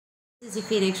This is the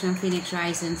Phoenix from Phoenix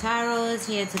Rising Tarot,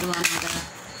 here to do another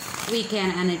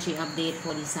weekend energy update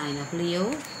for the sign of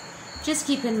Leo. Just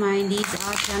keep in mind these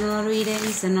are general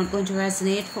readings. They're not going to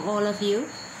resonate for all of you,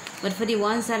 but for the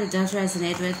ones that it does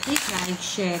resonate with, please like,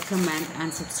 share, comment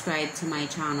and subscribe to my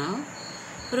channel.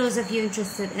 For those of you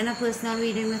interested in a personal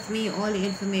reading with me, all the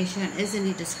information is in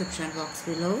the description box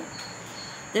below.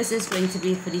 This is going to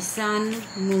be for the Sun,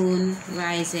 Moon,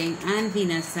 Rising and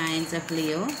Venus signs of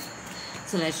Leo.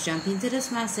 So let's jump into this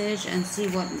message and see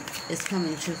what is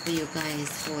coming true for you guys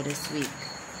for this week.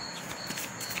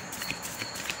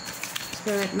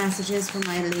 Spirit messages for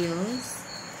my Leos.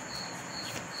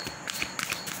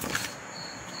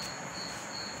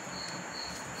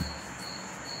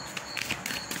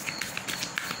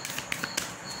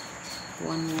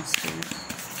 One more still.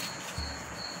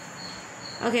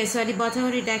 Okay, so at the bottom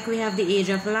of the deck we have the Age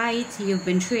of Light. You've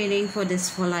been training for this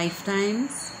for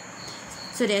lifetimes.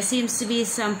 So there seems to be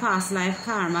some past life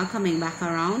karma coming back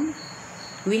around.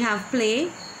 We have play,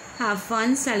 have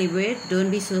fun, celebrate, don't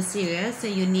be so serious. So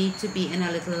you need to be in a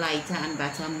little lighter and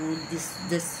better mood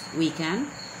this weekend.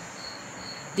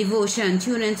 Devotion,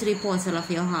 tune into the portal of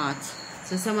your heart.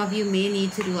 So some of you may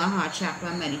need to do a heart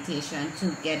chakra meditation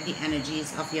to get the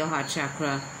energies of your heart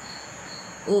chakra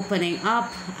opening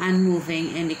up and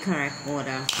moving in the correct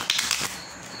order.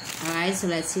 Alright, so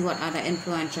let's see what other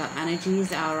influential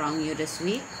energies are around you this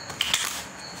week.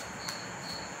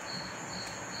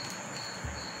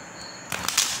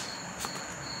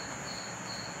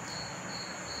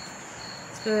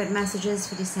 Spirit messages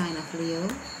for the sign of Leo,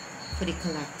 for the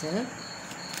collective.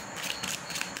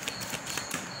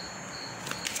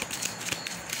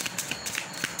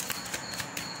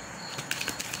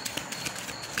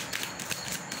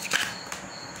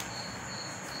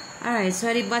 Alright, so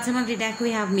at the bottom of the deck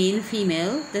we have male,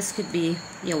 female. This could be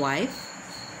your wife.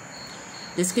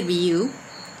 This could be you.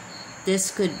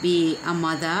 This could be a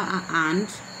mother, an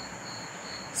aunt.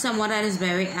 Someone that is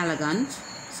very elegant.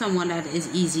 Someone that is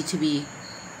easy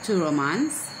to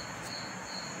romance.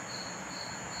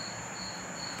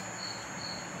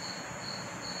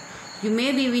 You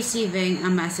may be receiving a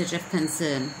message of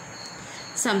concern.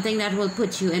 Something that will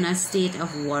put you in a state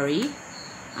of worry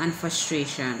and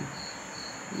frustration.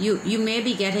 You may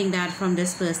be getting that from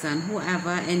this person,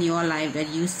 whoever in your life that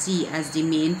you see as the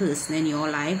main person in your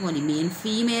life or the main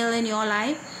female in your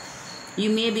life. You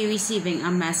may be receiving a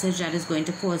message that is going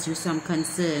to cause you some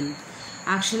concern.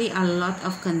 Actually, a lot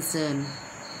of concern.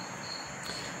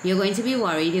 You're going to be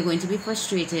worried, you're going to be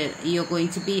frustrated, you're going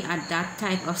to be at that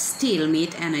type of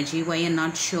stalemate energy where you're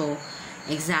not sure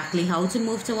exactly how to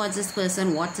move towards this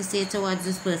person, what to say towards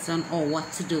this person, or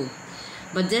what to do.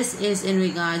 But this is in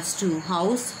regards to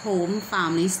house, home,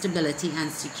 family, stability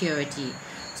and security.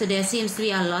 So there seems to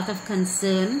be a lot of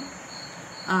concern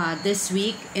this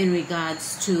week in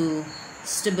regards to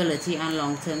stability and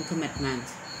long-term commitment.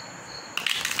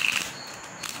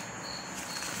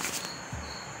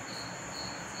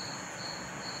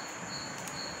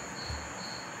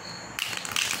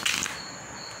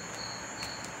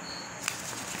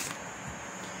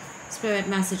 Spirit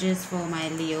messages for my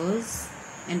Leos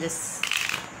in this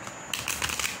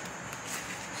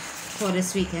for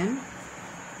this weekend.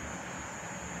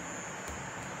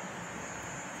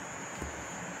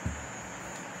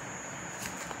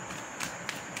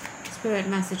 Spirit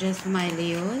messages for my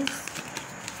Leos,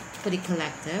 for the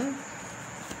collective.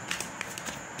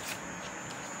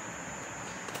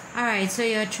 Alright, so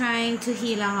you're trying to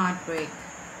heal a heartbreak.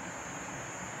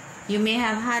 You may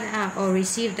have had or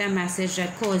received a message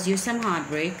that caused you some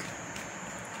heartbreak.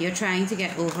 You're trying to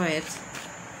get over it.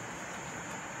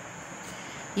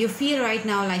 You feel right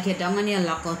now like you're down on your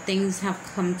luck or things have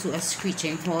come to a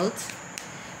screeching halt.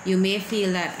 You may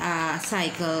feel that a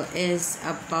cycle is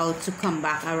about to come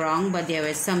back around, but there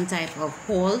is some type of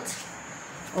halt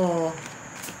or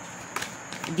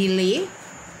delay.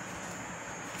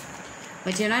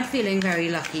 But you're not feeling very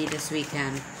lucky this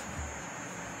weekend.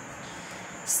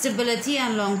 Stability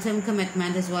and long-term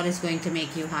commitment is what is going to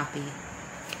make you happy.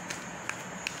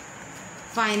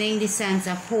 Finding the sense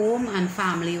of home and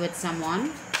family with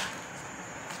someone.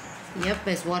 Yep,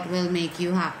 is what will make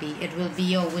you happy. It will be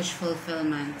your wish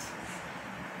fulfillment.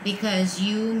 Because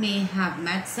you may have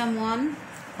met someone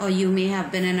or you may have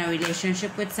been in a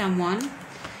relationship with someone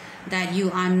that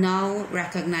you are now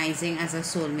recognizing as a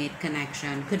soulmate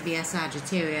connection. Could be a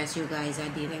Sagittarius you guys are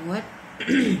dealing with.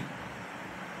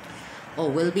 Or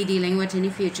will be dealing with in the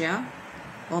future.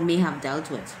 Or may have dealt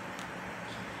with.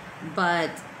 But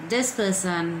this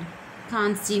person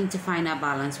can't seem to find a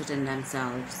balance within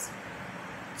themselves.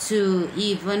 to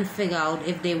even figure out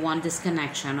if they want this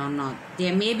connection or not.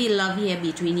 There may be love here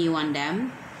between you and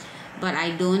them, but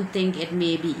I don't think it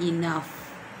may be enough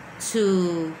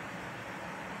to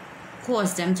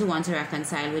cause them to want to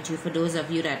reconcile with you, for those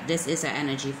of you that this is an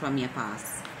energy from your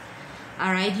past.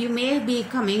 Alright, you may be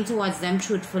coming towards them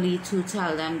truthfully to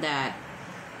tell them that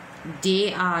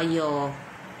they are your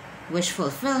wish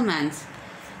fulfillment,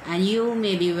 and you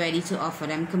may be ready to offer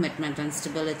them commitment and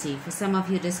stability. For some of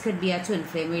you, this could be a twin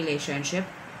flame relationship,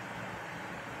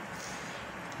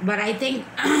 but I think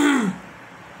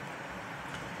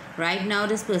right now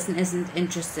this person isn't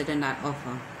interested in that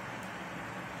offer.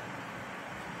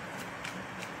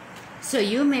 So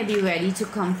you may be ready to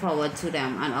come forward to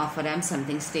them and offer them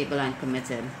something stable and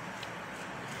committed.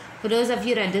 For those of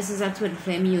you that this is a twin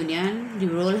flame union, the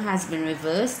role has been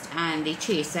reversed and the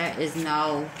chaser is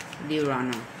now the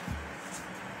runner.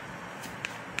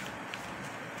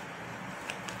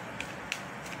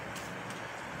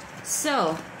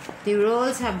 So the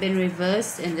roles have been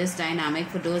reversed in this dynamic.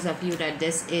 For those of you that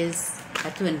this is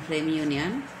a twin flame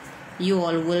union, you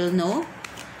all will know.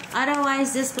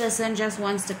 Otherwise, this person just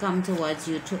wants to come towards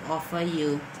you to offer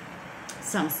you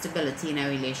some stability in a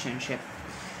relationship.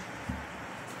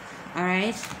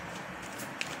 Alright?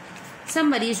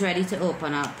 Somebody's ready to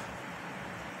open up.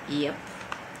 Yep.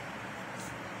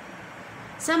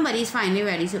 Somebody's finally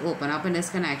ready to open up in this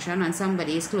connection, and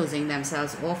somebody is closing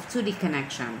themselves off to the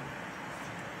connection.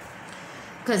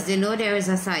 Because they know there is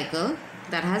a cycle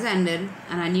that has ended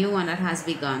and a new one that has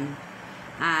begun.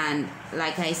 And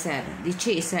like I said, the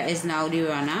chaser is now the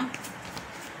runner,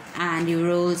 and the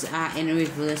roles are in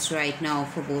reverse right now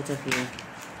for both of you.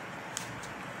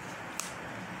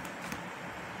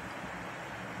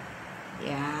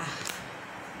 Yeah.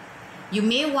 You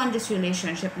may want this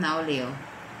relationship now, Leo.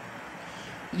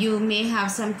 You may have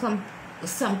some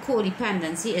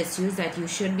codependency issues that you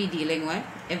should be dealing with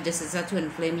if this is a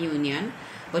twin flame union,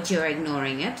 but you're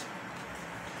ignoring it.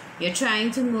 You're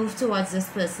trying to move towards this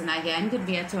person again. Could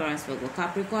be a Taurus, Virgo,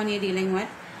 Capricorn you're dealing with.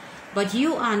 But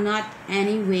you are not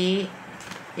anyway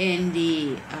in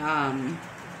the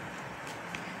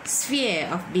sphere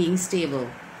of being stable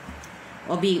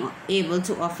or being able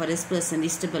to offer this person the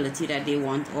stability that they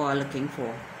want or are looking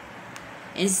for.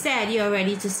 Instead, you're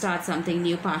ready to start something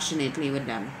new passionately with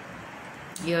them.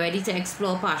 You're ready to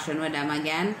explore passion with them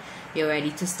again. You're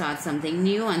ready to start something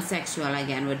new and sexual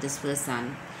again with this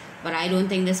person. But I don't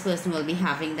think this person will be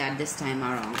having that this time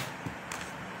around.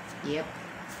 Yep.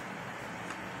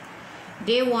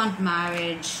 They want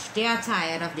marriage. They are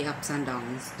tired of the ups and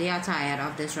downs. They are tired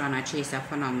of this runner-chaser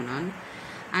phenomenon.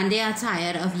 And they are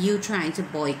tired of you trying to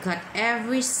boycott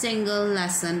every single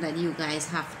lesson that you guys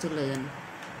have to learn.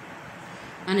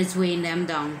 And it's weighing them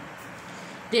down.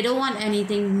 They don't want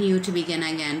anything new to begin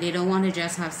again. They don't want to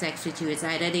just have sex with you. It's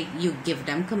either you give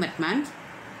them commitment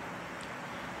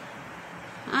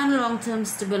and long-term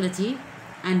stability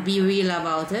and be real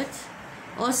about it,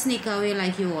 or sneak away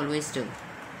like you always do.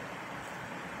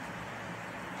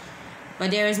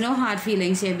 But there is no hard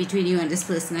feelings here between you and this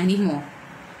person anymore.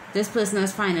 This person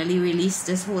has finally released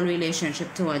this whole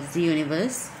relationship towards the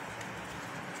universe.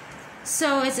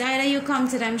 So it's either you come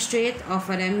to them straight,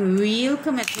 offer them real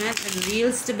commitment and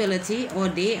real stability, or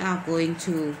they are going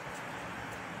to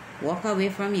walk away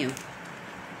from you.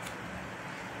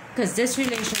 Because this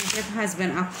relationship has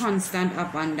been a constant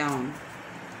up and down,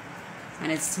 and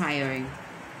it's tiring.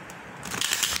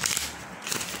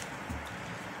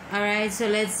 Alright, so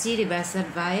let's see the best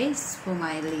advice for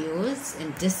my Leos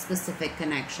in this specific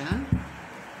connection.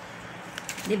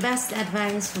 The best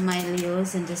advice for my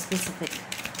Leos in this specific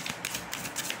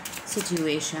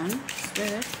situation.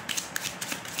 Spirit.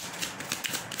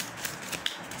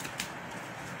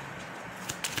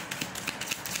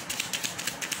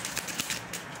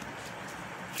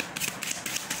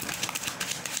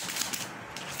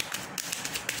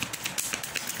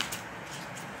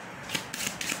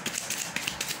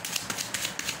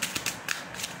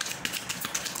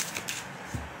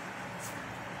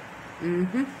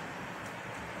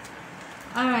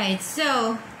 Alright,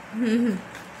 so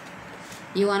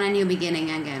you want a new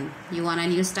beginning again. You want a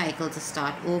new cycle to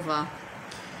start over.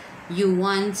 You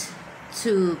want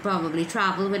to probably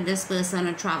travel with this person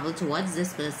or travel towards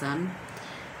this person.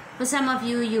 For some of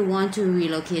you, you want to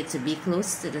relocate to be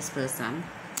close to this person.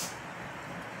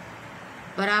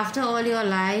 But after all your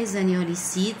lies and your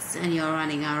deceits and you're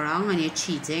running around and you're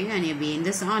cheating and you're being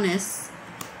dishonest,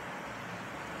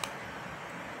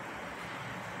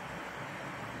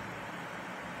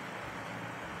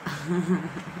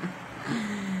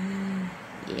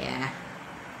 yeah,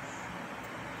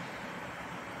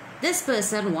 this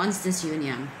person wants this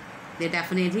union. They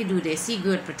definitely do. They see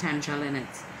good potential in it,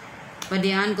 but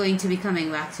they aren't going to be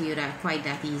coming back to you quite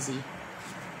that easy.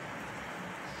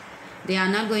 They are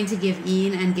not going to give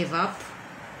in and give up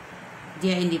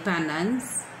their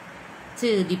independence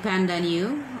to depend on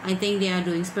you. I think they are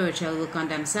doing spiritual work on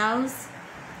themselves.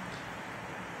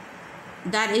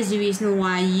 That is the reason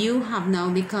why you have now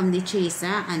become the chaser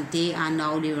and they are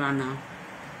now the runner.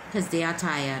 Because they are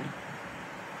tired.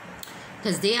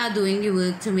 Because they are doing the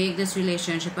work to make this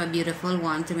relationship a beautiful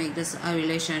one, to make this a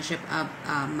relationship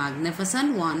a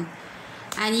magnificent one.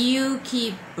 And you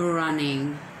keep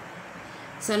running.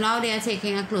 So now they are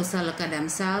taking a closer look at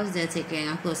themselves. They're taking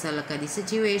a closer look at the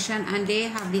situation. And they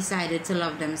have decided to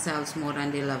love themselves more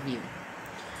than they love you.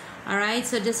 Alright,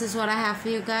 so this is what I have for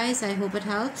you guys. I hope it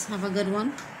helps. Have a good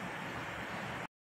one.